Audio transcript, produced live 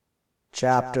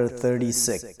Chapter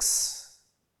 36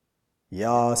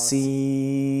 Yaa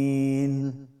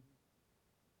Seen.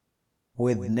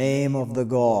 With name of the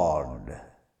God,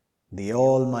 the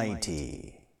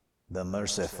Almighty, the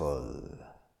Merciful.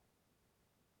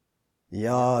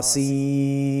 Yaa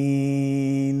Seen.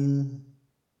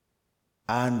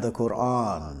 And the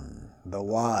Quran, the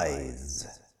Wise.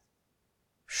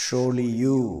 Surely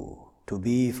you to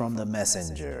be from the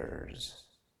messengers.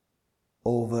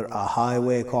 Over a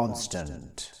highway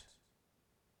constant,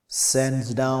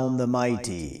 sends down the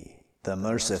mighty, the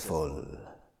merciful.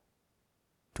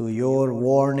 To your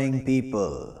warning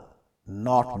people,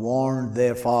 not warned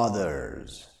their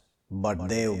fathers, but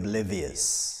they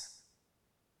oblivious.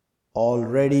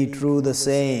 Already true the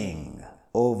saying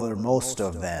over most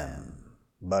of them,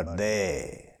 but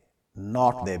they,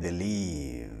 not they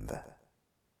believe.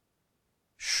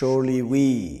 Surely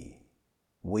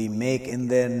we make in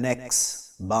their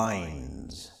necks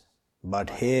binds,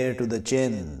 but hair to the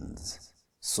chins,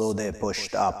 so they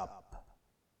pushed up.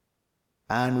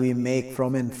 And we make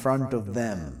from in front of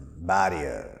them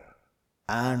barrier,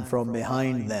 and from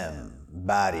behind them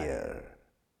barrier,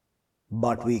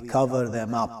 but we cover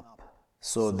them up,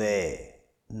 so they,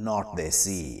 not they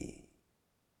see.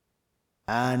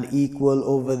 And equal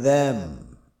over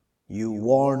them, you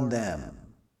warn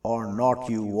them, or not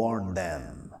you warn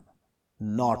them,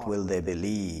 not will they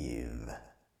believe.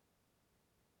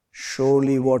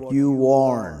 Surely what you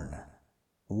warn,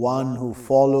 one who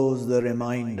follows the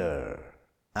reminder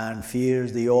and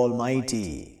fears the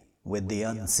Almighty with the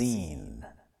unseen,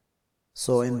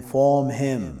 so inform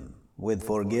him with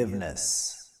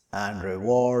forgiveness and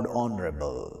reward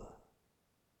honorable.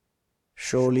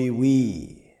 Surely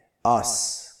we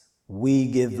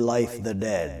give life the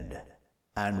dead,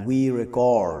 and we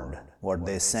record what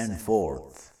they send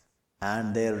forth,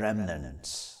 and their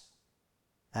remnants,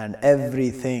 and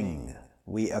everything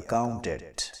we account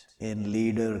it in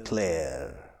leader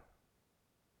clear.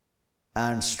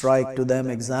 And strike to them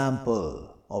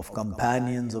example of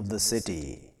companions of the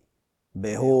city.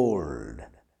 Behold,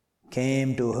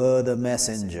 came to her the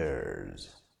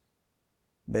messengers.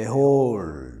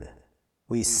 Behold,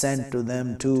 we sent to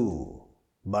them too,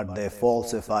 but they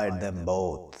falsified them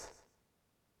both.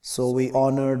 So we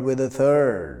honored with a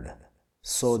third.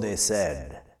 So they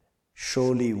said,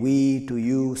 surely we to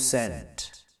you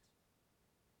sent.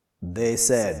 They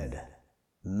said,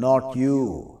 not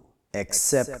you,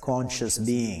 except conscious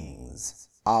beings,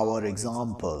 our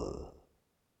example,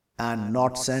 and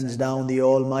not sends down the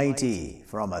Almighty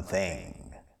from a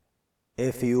thing,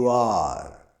 if you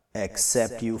are,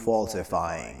 except you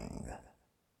falsifying.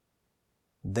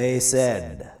 They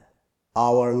said,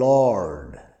 our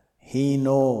Lord, He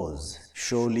knows,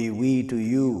 surely we to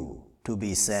you to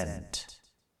be sent,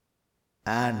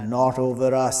 and not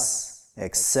over us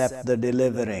except the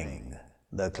delivering,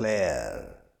 the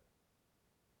clear.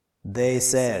 They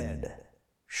said,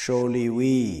 surely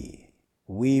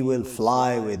we will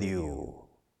fly with you,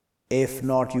 if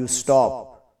not you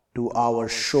stop to our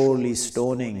surely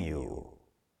stoning you,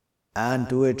 and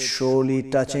to it surely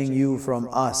touching you from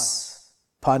us,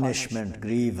 punishment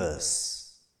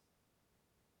grievous.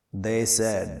 They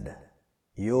said,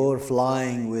 you're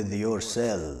flying with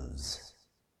yourselves,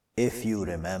 if you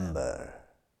remember,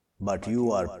 but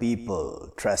you are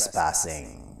people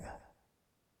trespassing.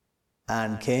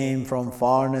 And came from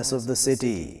farness of the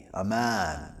city a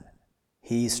man,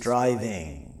 he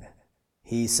striving.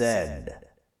 He said,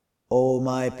 O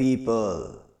my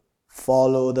people,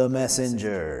 follow the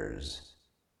messengers.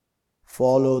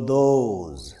 Follow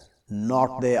those,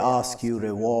 not they ask you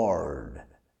reward,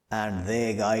 and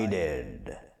they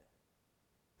guided.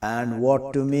 And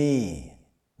what to me?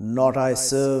 Not I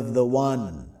serve the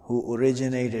one who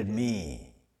originated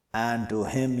me, and to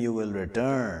him you will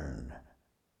return.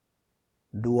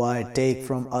 Do I take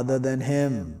from other than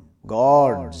him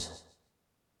gods?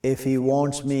 If he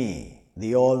wants me,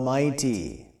 the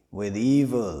Almighty, with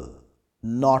evil,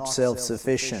 not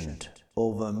self-sufficient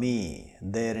over me,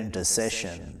 their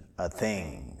intercession, a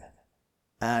thing,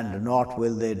 and not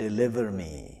will they deliver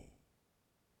me.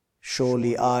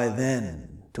 Surely I then,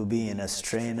 to be in a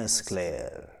strainus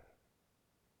clear.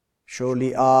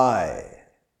 Surely I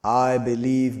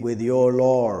believe with your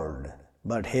Lord,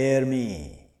 but hear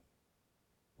me.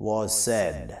 Was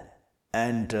said,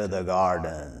 enter the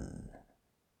garden.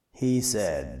 He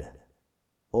said,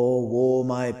 O woe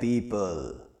my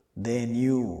people, they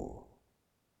knew,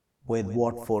 with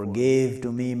what forgave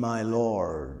to me my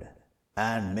Lord,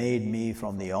 and made me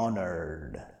from the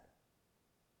honored.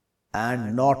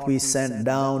 And not we sent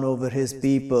down over his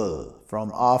people from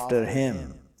after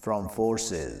him, from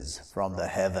forces, from the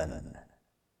heaven,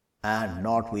 and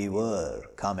not we were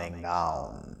coming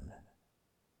down.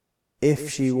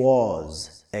 If she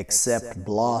was, except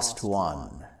blast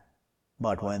one,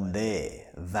 but when they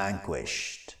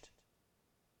vanquished.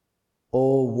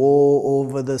 O woe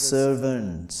over the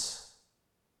servants!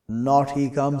 Not he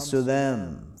comes to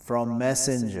them from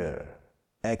messenger,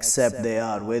 except they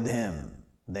are with him,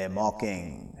 they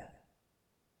mocking.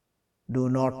 Do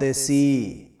not they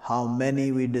see how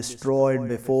many we destroyed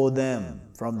before them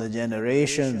from the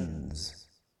generations?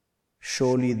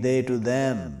 Surely they to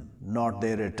them, not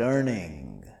they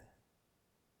returning.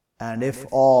 And if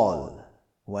all,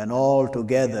 when all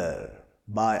together,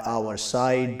 by our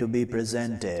side to be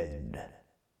presented,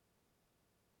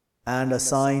 and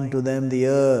assign to them the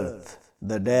earth,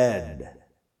 the dead,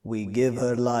 we give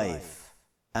her life,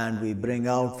 and we bring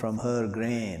out from her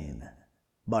grain,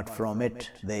 but from it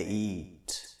they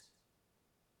eat.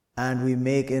 And we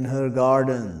make in her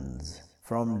gardens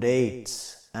from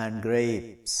dates and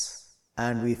grapes,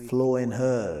 and we flow in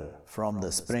her from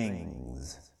the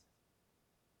springs.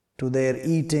 To their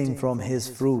eating from his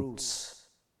fruits,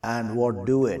 and what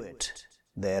do it?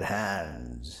 Their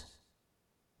hands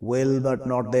will but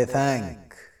not they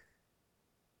thank.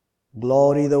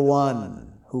 Glory the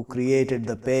one who created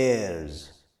the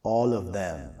pears, all of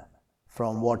them,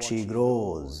 from what she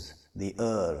grows, the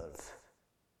earth,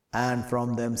 and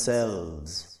from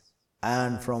themselves,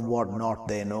 and from what not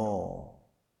they know.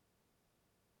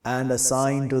 And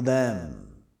assign to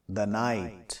them the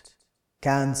night,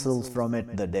 cancels from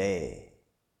it the day,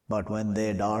 but when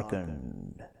they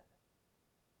darkened.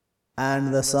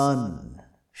 And the sun,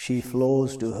 she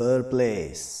flows to her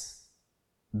place,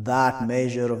 that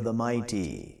measure of the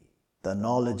mighty, the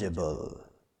knowledgeable.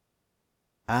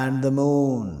 And the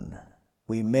moon,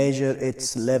 we measure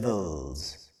its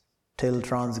levels, till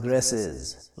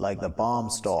transgresses like the palm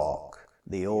stalk,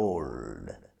 the old.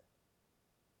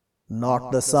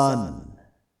 Not the sun,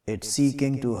 it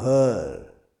seeking to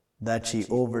her, that she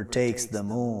overtakes the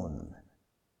moon,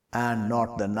 and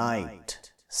not the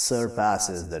night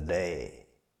surpasses the day,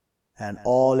 and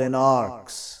all in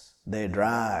arcs they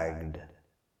dragged.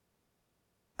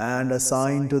 And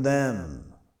assigned to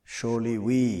them, surely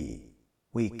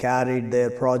we carried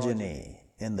their progeny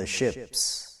in the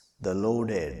ships, the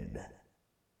loaded,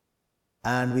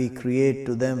 and we create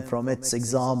to them from its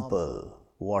example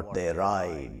what they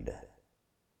ride.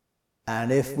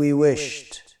 And if we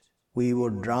wished, we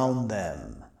would drown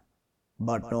them,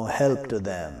 but no help to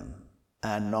them,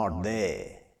 and not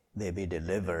they be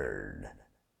delivered,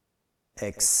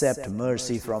 except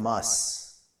mercy from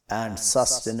us, and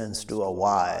sustenance to a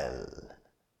while.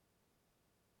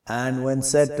 And when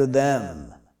said to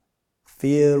them,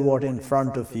 fear what in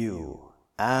front of you,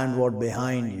 and what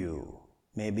behind you,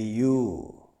 maybe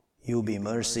you be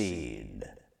mercied.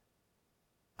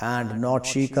 And not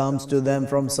she comes to them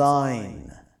from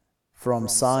signs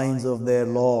of their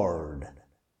Lord,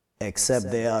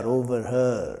 except they are over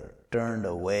her turned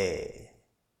away.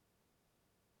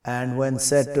 And when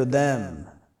said to them,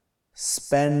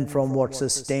 spend from what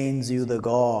sustains you the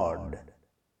God,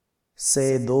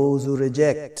 say those who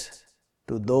reject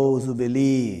to those who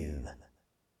believe,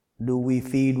 do we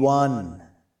feed one,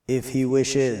 if he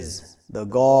wishes, the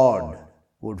God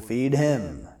would feed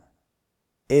him,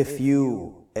 if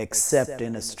you accept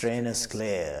in a strainus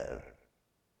clear.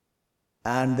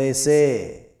 And they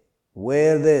say,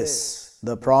 where this,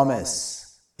 the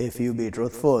promise, if you be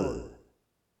truthful?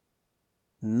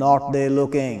 Not they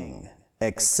looking,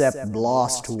 except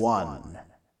blast one.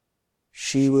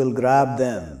 She will grab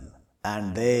them,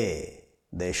 and they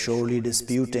surely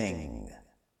disputing.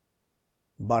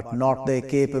 But not they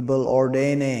capable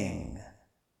ordaining,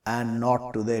 and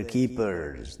not to their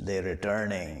keepers they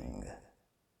returning.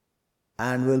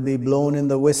 And will be blown in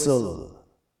the whistle,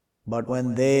 but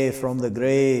when they from the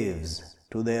graves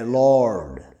to their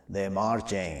Lord they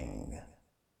marching,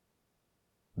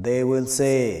 they will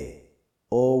say,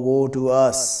 O woe to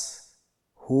us,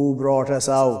 who brought us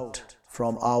out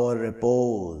from our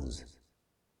repose.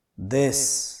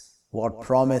 This, what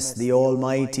promised the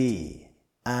Almighty,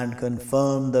 and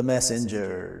confirmed the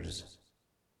messengers.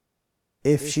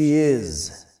 If she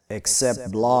is,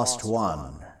 except blast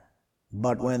one,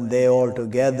 but when they all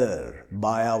together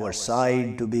by our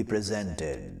side to be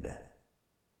presented.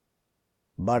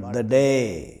 But the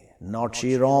day, not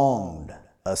she wronged,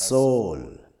 a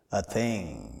soul, a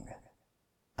thing,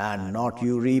 and not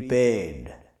you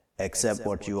repaid, except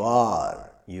what you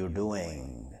are, you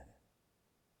doing.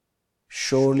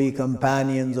 Surely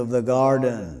companions of the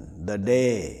garden, the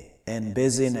day, in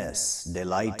busyness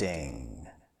delighting,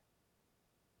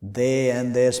 they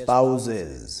and their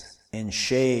spouses, in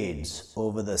shades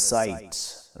over the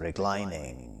sights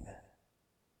reclining.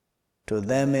 to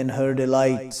them in her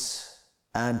delights,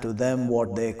 and to them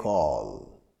what they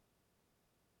call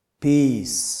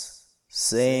peace,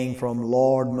 saying from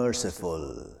Lord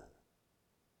merciful,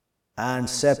 and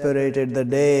separated the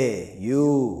day,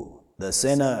 you, the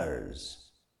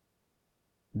sinners.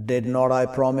 Did not I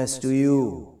promise to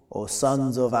you, O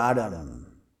sons of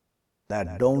Adam,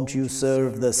 that don't you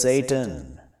serve the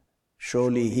Satan,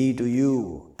 surely he to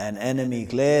you an enemy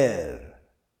clear,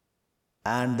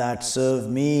 and that serve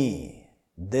me,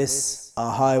 this a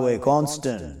highway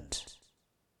constant,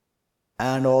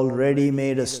 and already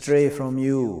made astray from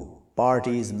you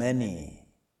parties many,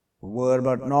 were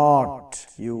but not,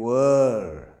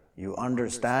 you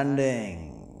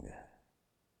understanding.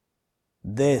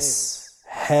 This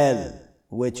hell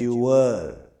which you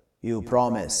were, you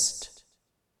promised,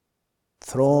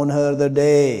 thrown her the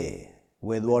day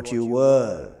with what you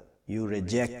were, you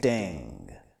rejecting.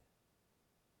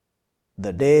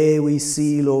 The day we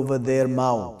seal over their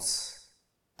mouths,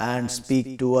 and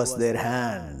speak to us their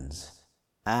hands,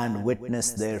 and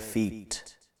witness their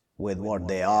feet with what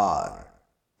they are,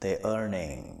 they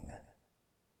earning.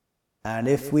 And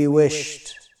if we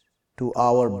wished, to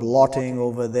our blotting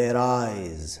over their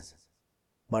eyes,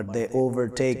 but they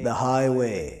overtake the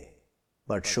highway,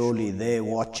 but surely they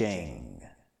watching.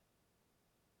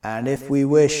 And if we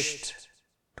wished,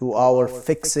 to our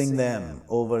fixing them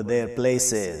over their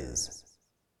places,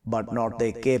 but not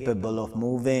they capable of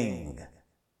moving,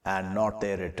 and not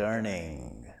they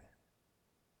returning.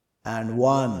 And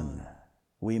one,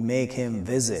 we make him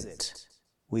visit,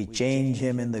 we change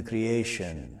him in the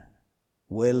creation,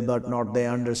 will but not they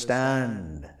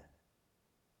understand.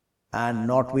 And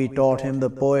not we taught him the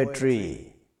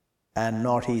poetry, and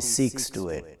not he seeks to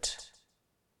it,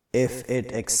 if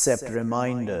it accept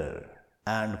reminder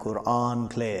and Qur'an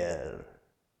clear.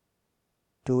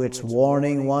 To its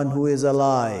warning one who is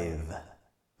alive,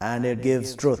 and it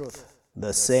gives truth,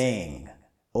 the saying,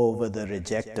 over the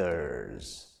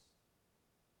rejectors.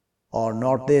 Or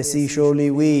not they see surely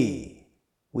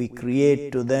we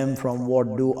create to them from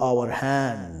what do our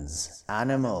hands,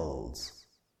 animals,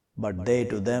 but they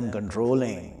to them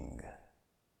controlling.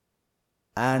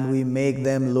 And we make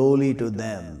them lowly to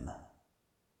them,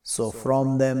 so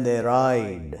from them they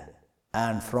ride,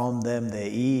 and from them they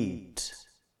eat.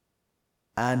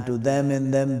 And to them in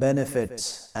them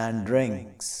benefits and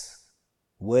drinks,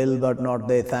 will but not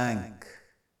they thank.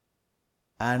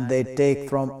 And they take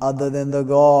from other than the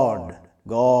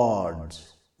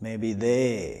gods, maybe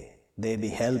they be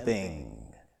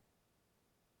helping.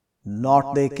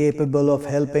 Not they capable of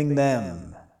helping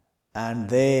them, and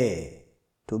they,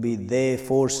 to be they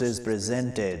forces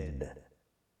presented.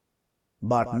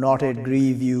 But not it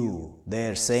grieve you,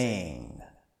 their saying,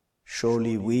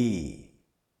 surely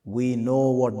we know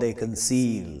what they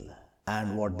conceal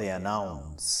and what they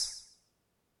announce.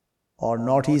 Or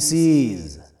not he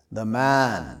sees, the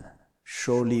man,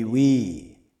 surely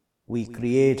we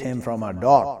create him from a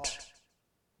dot,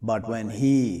 but when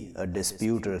he a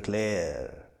disputer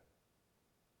clear,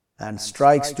 and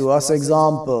strikes to us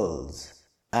examples,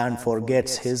 and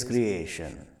forgets his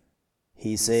creation,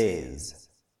 he says,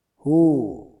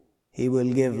 who he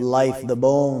will give life the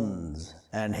bones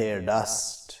and hair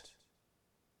dust.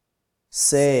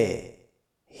 Say,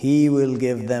 he will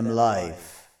give them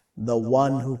life, the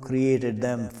one who created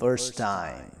them first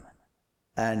time,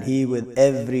 and he with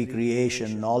every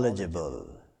creation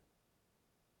knowledgeable.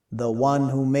 The one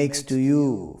who makes to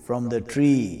you from the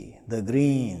tree the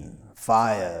green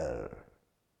fire,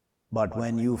 but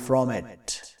when you from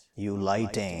it, you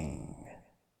lighting.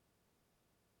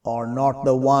 Or not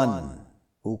the one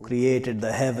who created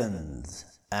the heavens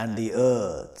and the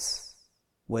earths,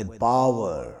 with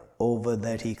power over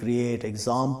that he create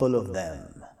example of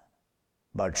them,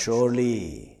 but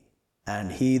surely,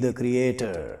 and he the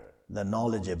creator, the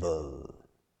knowledgeable.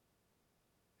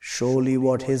 Surely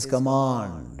what his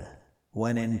command,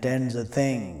 when intends a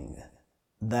thing,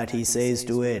 that he says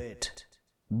to it,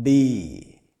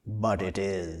 be, but it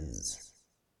is.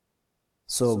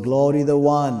 So glory the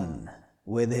one,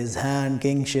 with his hand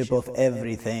kingship of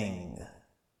everything,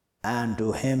 and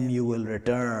to him you will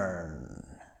return.